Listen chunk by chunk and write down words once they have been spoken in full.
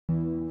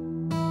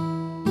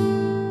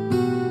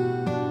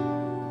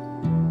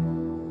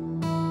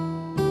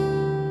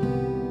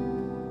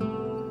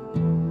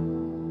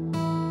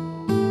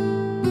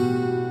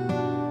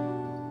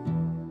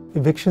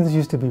Evictions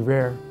used to be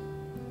rare.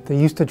 They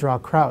used to draw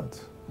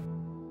crowds.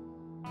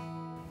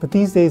 But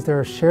these days there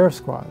are sheriff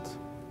squads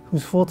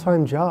whose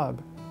full-time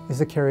job is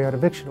to carry out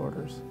eviction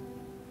orders.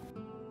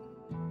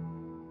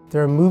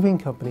 There are moving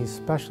companies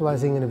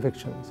specializing in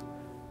evictions,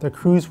 their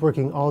crews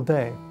working all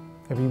day,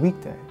 every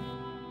weekday.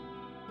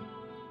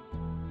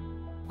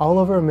 All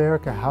over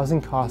America, housing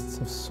costs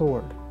have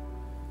soared.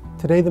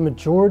 Today, the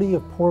majority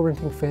of poor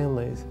renting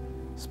families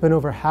spend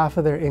over half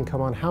of their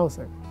income on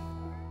housing.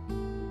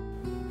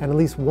 And at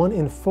least 1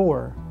 in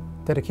 4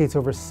 dedicates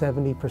over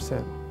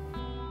 70%.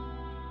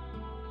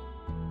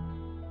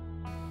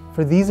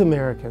 For these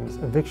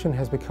Americans, eviction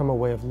has become a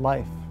way of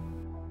life.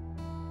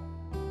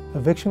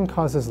 Eviction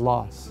causes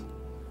loss.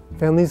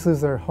 Families lose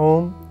their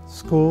home,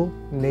 school,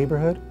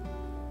 neighborhood,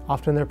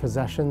 often their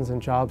possessions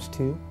and jobs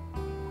too.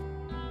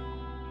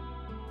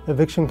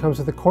 Eviction comes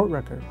with a court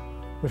record,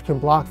 which can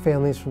block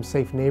families from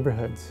safe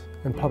neighborhoods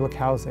and public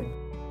housing.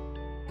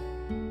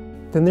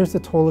 Then there's the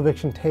toll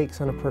eviction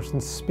takes on a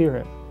person's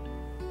spirit.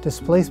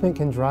 Displacement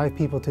can drive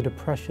people to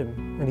depression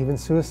and even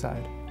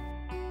suicide.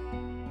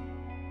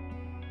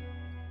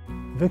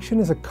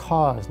 Eviction is a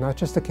cause, not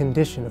just a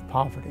condition of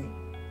poverty.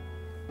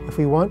 If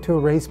we want to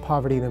erase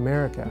poverty in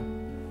America,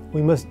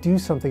 we must do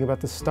something about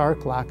the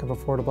stark lack of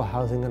affordable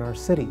housing in our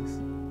cities,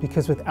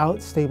 because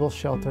without stable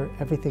shelter,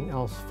 everything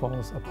else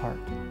falls apart.